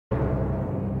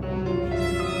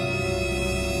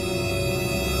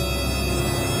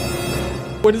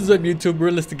What is up, YouTube?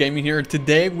 Realistic Gaming here.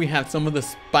 Today we have some of the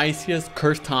spiciest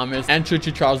Cursed Thomas and Choo Choo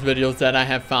Charles videos that I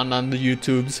have found on the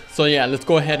YouTubes. So yeah, let's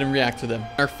go ahead and react to them.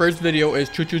 Our first video is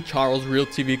Choo Choo Charles Real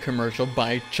TV Commercial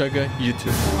by Chugga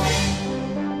YouTube.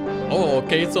 Oh,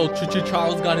 okay, so Choo Choo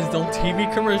Charles got his own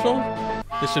TV commercial?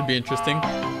 This should be interesting.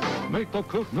 Make the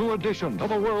cook new addition to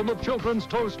the world of children's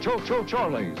toys, Choo Choo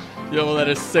Charles. Yo, that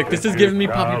is sick. This is giving me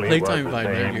Poppy Playtime vibe.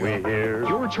 There you go.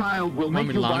 Your child will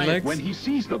make you buy it legs? when he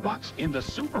sees the box in the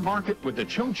supermarket with the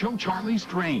Choo Choo Charlie's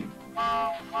train.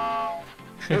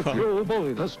 If you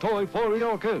buy this toy for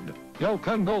your kid, you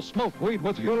can go smoke weed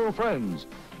with your friends.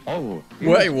 Oh,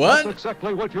 wait, what? That's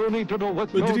exactly what you need to do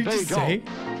with What your did he day just job. say?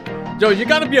 Yo, you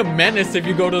gotta be a menace if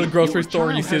you go to the grocery store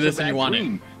and you see this and you want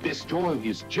it. This toy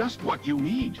is just what you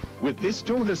need. With this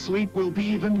toy, the sleep will be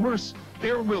even worse.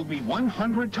 There will be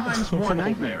 100 times more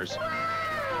nightmares.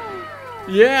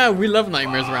 Yeah, we love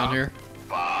nightmares around here.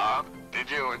 Bob, did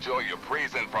you enjoy your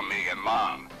present from me and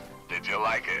Mom? Did you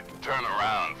like it? Turn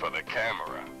around for the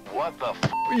camera. What the f?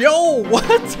 Yo,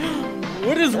 what?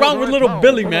 What is wrong with little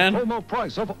Billy, man? Promo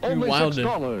price of only wilded.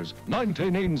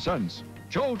 $6.99.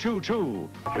 Choo Choo Choo.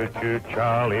 Choo Choo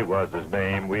Charlie was his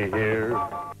name, we hear.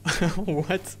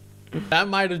 What? That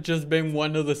might have just been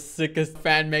one of the sickest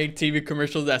fan-made TV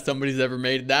commercials that somebody's ever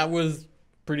made. That was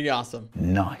pretty awesome.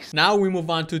 Nice. Now we move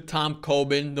on to Tom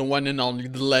Coben, the one and only,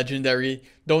 the legendary,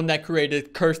 the one that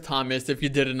created Cursed Thomas, if you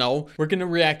didn't know. We're gonna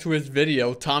react to his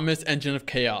video, Thomas Engine of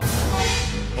Chaos.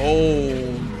 Oh,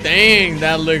 dang,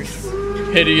 that looks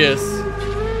hideous.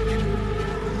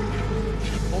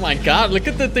 Oh my god, look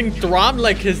at the thing throb,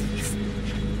 like his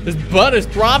butt is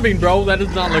throbbing, bro. That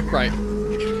does not look right.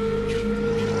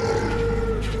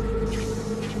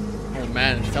 Oh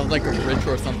man, it sounds like a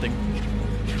ritual or something.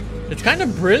 It's kind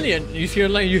of brilliant. You hear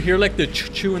like the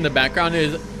choo-choo in the background.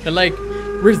 It like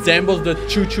resembles the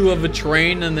choo-choo of a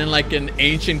train and then like an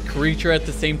ancient creature at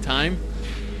the same time.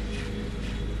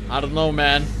 I don't know,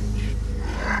 man.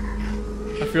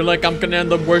 I feel like I'm gonna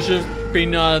end up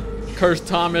worshiping Cursed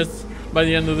Thomas by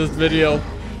the end of this video.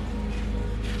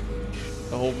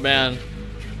 Oh man,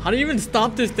 how do you even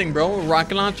stop this thing, bro? A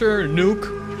rocket launcher, a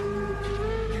nuke?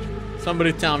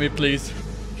 Somebody tell me, please.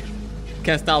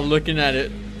 Can't stop looking at it.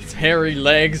 It's hairy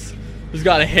legs. He's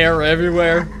got hair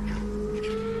everywhere.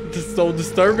 It's just so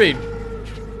disturbing.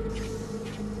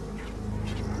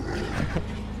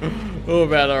 Oh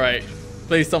man, all right.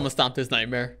 Please, someone stop this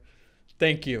nightmare.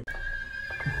 Thank you.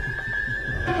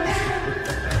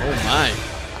 Oh my.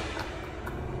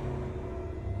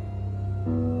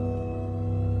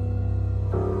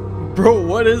 Bro,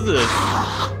 what is this?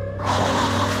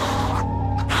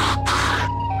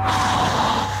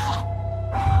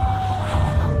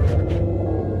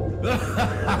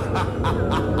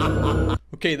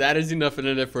 Okay, that is enough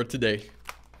internet for today.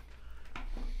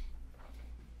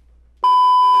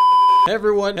 Hey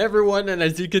everyone, and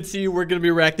as you can see, we're gonna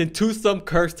be reacting to some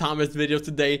Cursed Thomas videos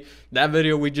today. That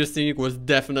video we just seen was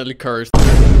definitely cursed.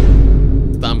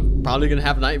 I'm probably gonna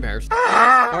have nightmares.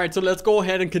 Alright, so let's go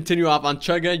ahead and continue off on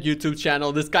Chugga YouTube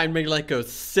channel. This guy made like a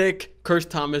sick Cursed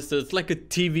Thomas. It's like a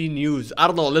TV news. I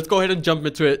don't know. Let's go ahead and jump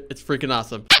into it. It's freaking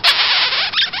awesome.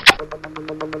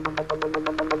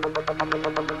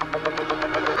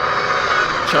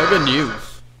 Chugga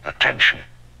News. Attention.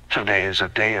 Today is a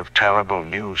day of terrible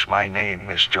news. My name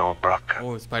is Joe Bruck.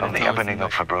 Oh, it's On the evening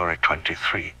of February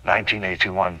 23,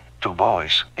 1981, two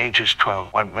boys, ages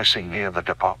 12, went missing near the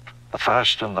depot. The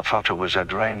first in the photo was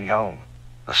Adrian Young.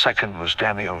 The second was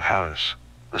Daniel Harris.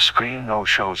 The screen now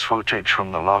shows footage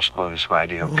from the Lost Boys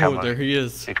video camera. Oh, there he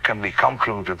is. It can be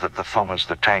concluded that the Thomas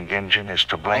the Tank Engine is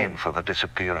to blame for the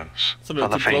disappearance. So for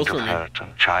the too fate close of for me. hurt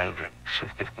and children.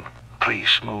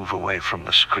 Please move away from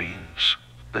the screens.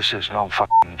 This is no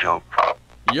fucking joke.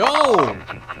 Yo! Man,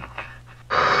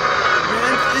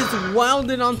 it's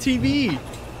wilding on TV.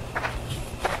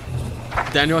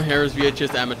 Daniel Harris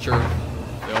VHS amateur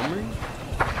filmer.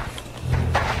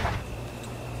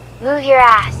 Move your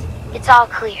ass. It's all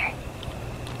clear.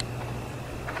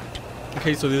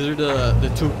 Okay, so these are the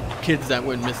two kids that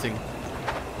went missing.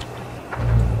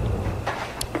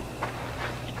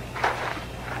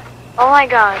 Oh my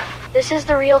god. This is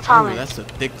the real Thomas. Ooh, that's a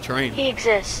thick train. He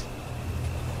exists.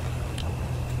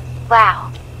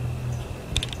 Wow.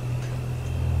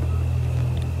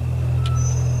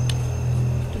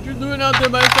 What you doing out there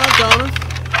by yourself, Thomas?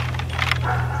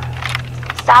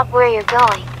 Stop where you're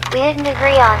going. We didn't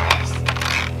agree on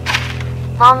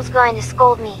this. Mom's going to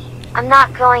scold me. I'm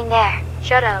not going there.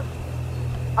 Shut up.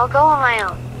 I'll go on my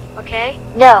own, okay?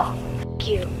 No. F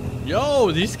you.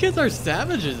 Yo, these kids are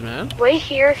savages, man. Wait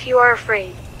here if you are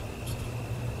afraid.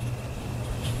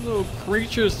 Little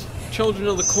creatures, children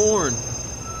of the corn.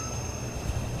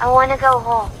 I want to go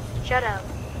home. Shut up.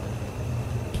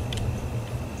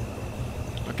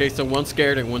 Okay, so one's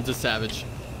scared and one's a savage.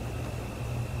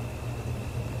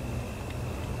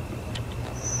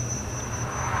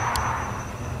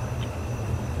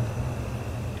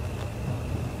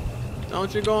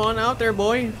 Don't you go on out there,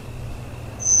 boy.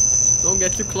 Don't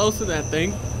get too close to that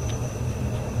thing.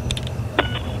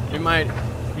 It might,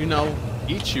 you know,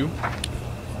 eat you.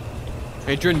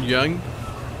 Adrian Young.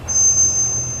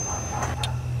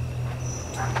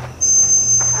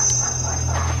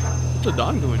 What's the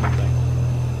dog doing anything?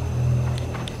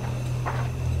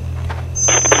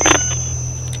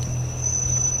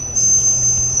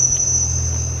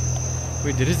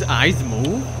 Wait, did his eyes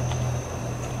move?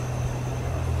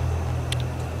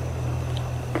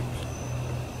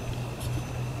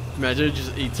 Imagine it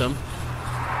just eats him.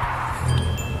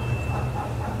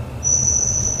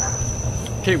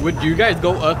 Okay, would you guys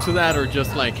go up to that or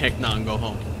just like heck nah and go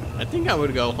home? I think I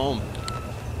would go home.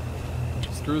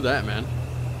 Screw that, man.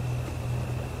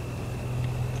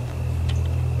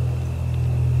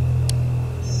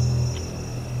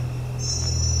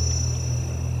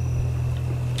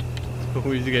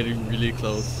 He's getting really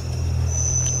close.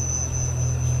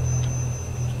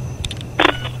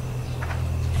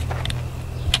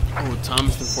 Oh,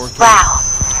 Thomas in 4K. Wow.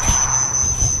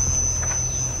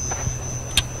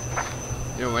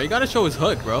 Yo, why you gotta show his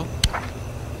hook, bro?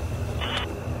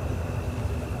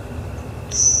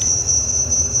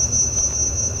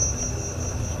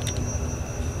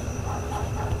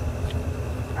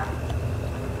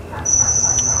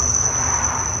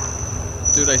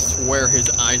 Dude, I swear his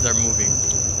eyes are moving.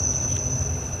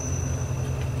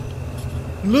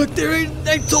 Look, there!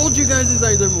 I told you guys his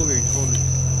eyes are moving. Holy.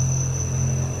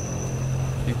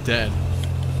 He's dead.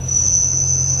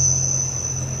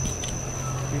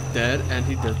 He's dead and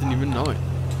he doesn't even know it.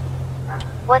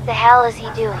 What the hell is he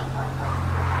doing?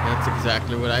 That's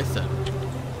exactly what I said.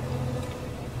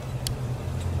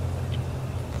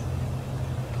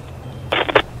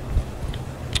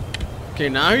 Okay,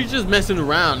 now he's just messing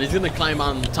around. He's gonna climb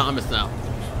on Thomas now.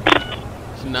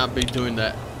 Should not be doing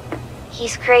that.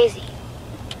 He's crazy.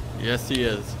 Yes, he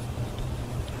is.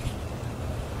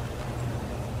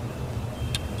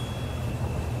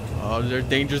 Oh, they're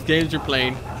dangerous games you're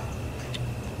playing.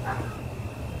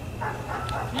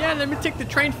 Yeah, let me take the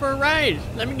train for a ride.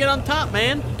 Let me get on top,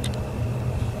 man.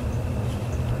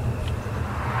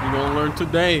 You're gonna learn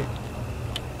today.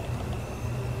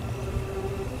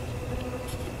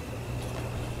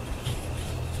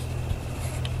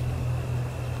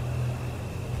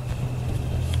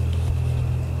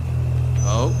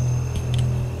 Oh.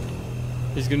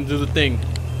 He's gonna do the thing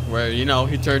where, you know,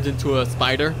 he turns into a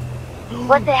spider.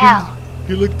 What the hell?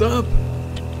 He looked up.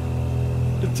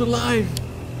 It's alive.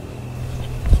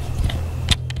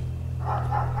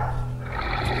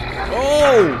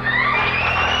 Oh!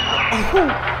 Oh!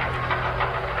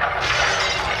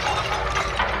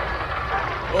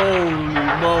 Holy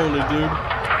moly, dude.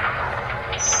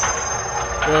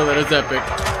 Oh, that is epic.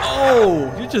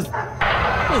 Oh! You just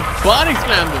body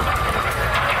slammed him.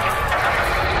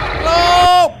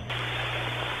 No!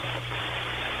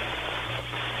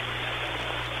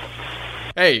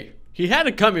 Hey, he had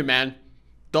it coming, man.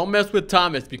 Don't mess with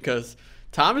Thomas because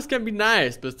Thomas can be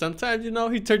nice, but sometimes, you know,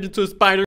 he turns into a spider.